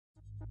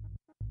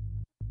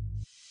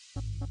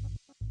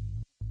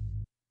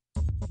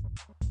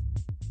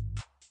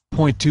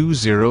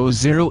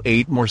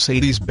2008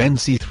 Mercedes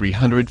Benz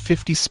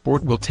C350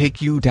 Sport will take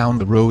you down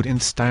the road in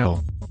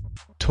style.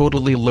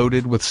 Totally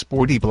loaded with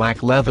sporty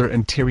black leather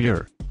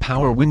interior,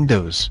 power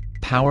windows,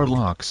 power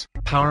locks,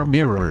 power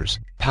mirrors,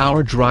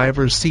 power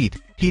driver's seat,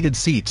 heated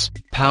seats,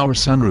 power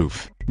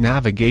sunroof,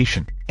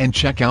 navigation, and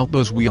check out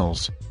those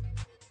wheels.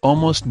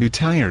 Almost new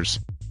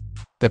tires.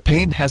 The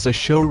paint has a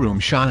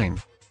showroom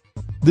shine.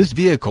 This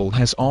vehicle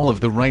has all of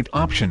the right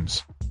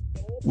options.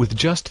 With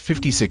just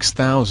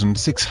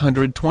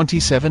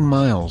 56,627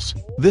 miles,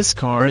 this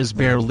car is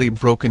barely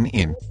broken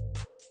in.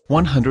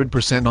 100%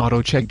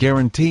 AutoCheck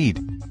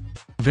guaranteed.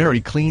 Very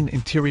clean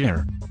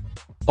interior.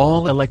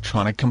 All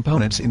electronic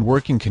components in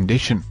working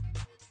condition.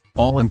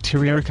 All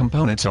interior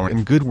components are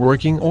in good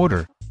working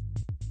order.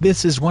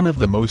 This is one of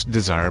the most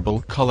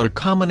desirable color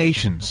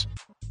combinations.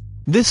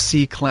 This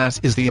C-Class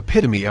is the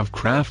epitome of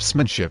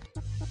craftsmanship.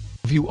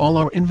 View all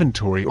our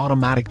inventory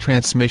automatic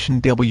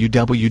transmission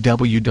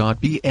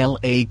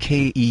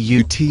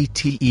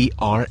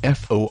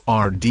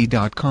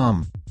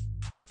www.blakeutterford.com.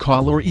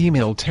 Call or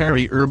email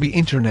Terry Irby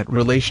Internet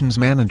Relations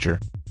Manager.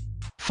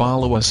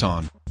 Follow us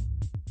on